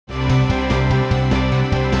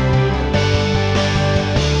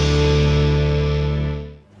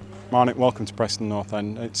Marnick, welcome to Preston North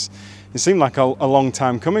End. It seemed like a long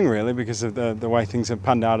time coming, really, because of the way things have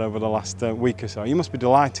panned out over the last week or so. You must be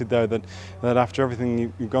delighted, though, that after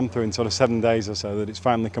everything you've gone through in sort of 7 days or so, that it's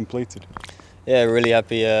finally completed. Yeah, really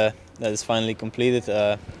happy that it's finally completed.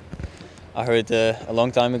 I heard a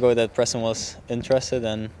long time ago that Preston was interested,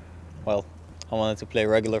 and well, I wanted to play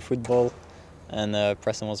regular football, and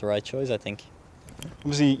Preston was the right choice, I think.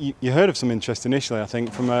 Obviously, you heard of some interest initially, I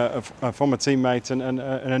think, from a former teammate and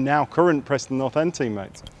a now current Preston North End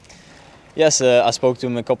teammate. Yes, I spoke to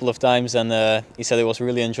him a couple of times, and he said he was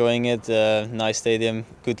really enjoying it. Nice stadium,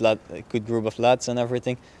 good group of lads, and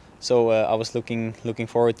everything. So I was looking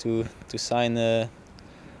forward to sign on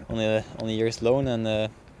a year's loan and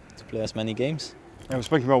to play as many games. I was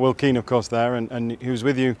speaking about Will Keane, of course, there, and he was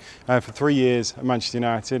with you for 3 years at Manchester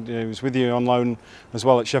United. He was with you on loan as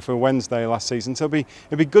well at Sheffield Wednesday last season. So it'd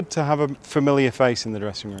be good to have a familiar face in the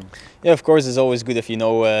dressing room. Yeah, of course, it's always good if you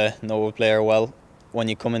know a player well. When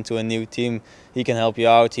you come into a new team, he can help you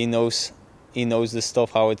out. He knows the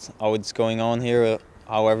stuff, how it's going on here,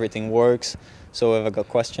 how everything works. So if I got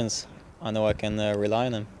questions, I know I can rely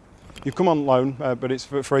on him. You've come on loan, but it's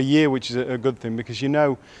for a year, which is a good thing, because you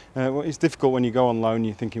know it's difficult when you go on loan.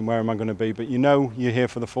 You're thinking, where am I going to be? But you know you're here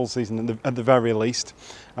for the full season at the very least,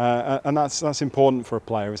 and that's important for a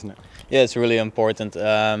player, isn't it? Yeah, it's really important.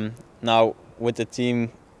 Now with the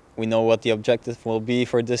team, we know what the objective will be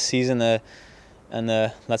for this season, and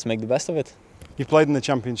let's make the best of it. You played in the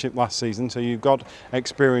Championship last season, so you've got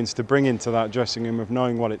experience to bring into that dressing room of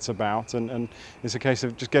knowing what it's about, and it's a case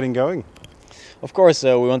of just getting going. Of course,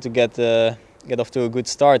 we want to get off to a good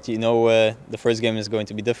start. You know, the first game is going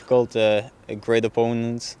to be difficult, a great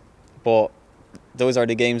opponent, but those are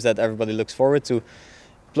the games that everybody looks forward to.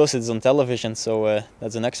 Plus, it's on television, so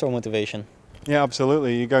that's an extra motivation. Yeah,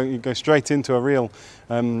 absolutely. You go straight into a real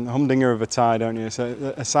humdinger of a tie, don't you? It's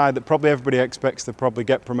a side that probably everybody expects to probably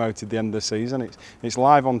get promoted at the end of the season. It's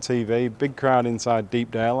live on TV, big crowd inside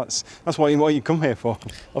Deepdale. That's what you come here for.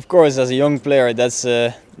 Of course, as a young player, that's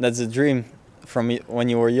a dream. From when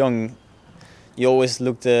you were young, you always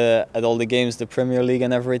looked at all the games, the Premier League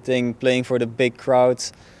and everything, playing for the big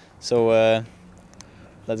crowds. So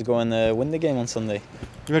let's go and win the game on Sunday.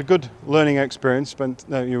 You've had a good learning experience.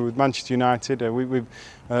 You were with Manchester United. We've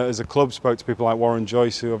as a club, spoke to people like Warren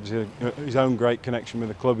Joyce, who obviously his own great connection with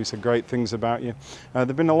the club. He said great things about you.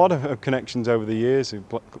 There've been a lot of connections over the years.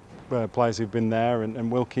 Players who've been there, and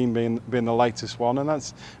Will Keane being the latest one, and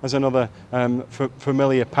that's another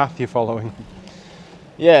familiar path you're following.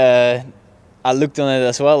 Yeah, I looked on it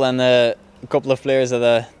as well, and a couple of players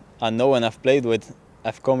that I know and I've played with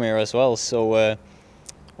have come here as well. So,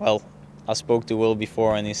 well, I spoke to Will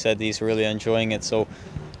before, and he said he's really enjoying it. So,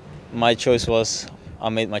 I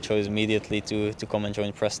made my choice immediately to come and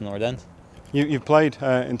join Preston North End. You've played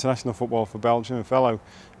international football for Belgium. A fellow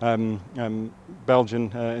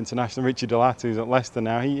Belgian international, Richie de Laat, who's at Leicester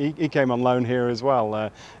now. He came on loan here as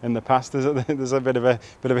well in the past. There's a bit of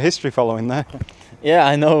a history following there. Yeah,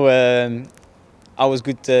 I know. I was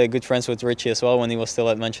good friends with Richie as well when he was still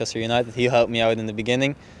at Manchester United. He helped me out in the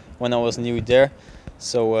beginning when I was new there.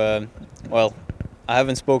 So, well, I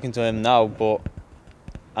haven't spoken to him now, but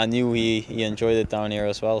I knew he enjoyed it down here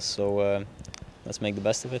as well. So let's make the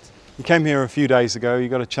best of it. You came here a few days ago. You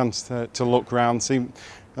got a chance to look around, see.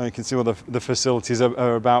 You can see what the facilities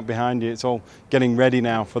are about behind you. It's all getting ready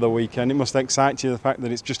now for the weekend. It must excite you, the fact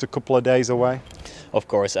that it's just a couple of days away. Of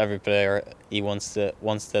course, every player wants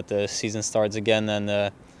that the season starts again,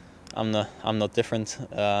 and I'm not different.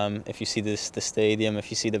 If you see the stadium, if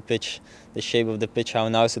you see the pitch, the shape of the pitch, how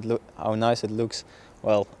nice it looks,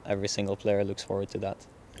 well, every single player looks forward to that.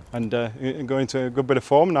 And going to a good bit of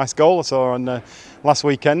form. Nice goal I saw on last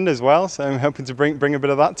weekend as well. So I'm hoping to bring a bit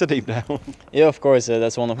of that to Deepdale. Yeah, of course.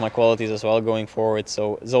 That's one of my qualities as well going forward.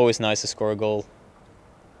 So it's always nice to score a goal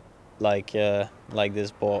like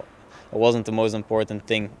this. But it wasn't the most important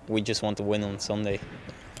thing. We just want to win on Sunday.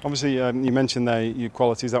 Obviously, you mentioned there your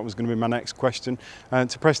qualities. That was going to be my next question.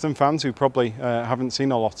 To Preston fans who probably haven't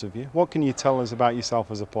seen a lot of you, what can you tell us about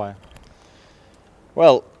yourself as a player?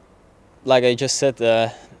 Well, like I just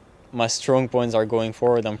said, my strong points are going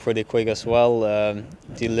forward. I'm pretty quick as well,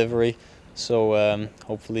 delivery. So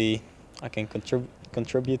hopefully I can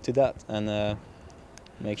contribute to that and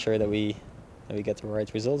make sure that we get the right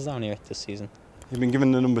results down here this season. You've been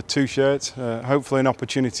given the number 2 shirt. Hopefully an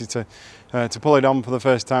opportunity to pull it on for the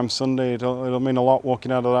first time Sunday. It'll mean a lot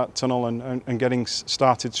walking out of that tunnel and getting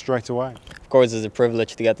started straight away. Of course, it's a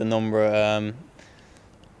privilege to get the number.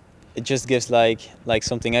 It just gives like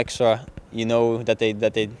something extra. You know that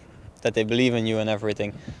they believe in you and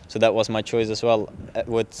everything. So that was my choice as well.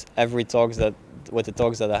 With every talks that with the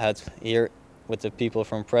talks that I had here with the people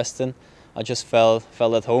from Preston, I just felt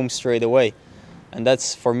at home straight away, and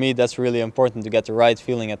that's, for me, that's really important, to get the right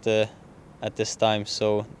feeling at this time.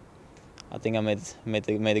 So I think I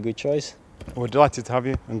made a good choice. We're delighted to have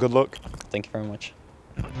you, and good luck. Thank you very much.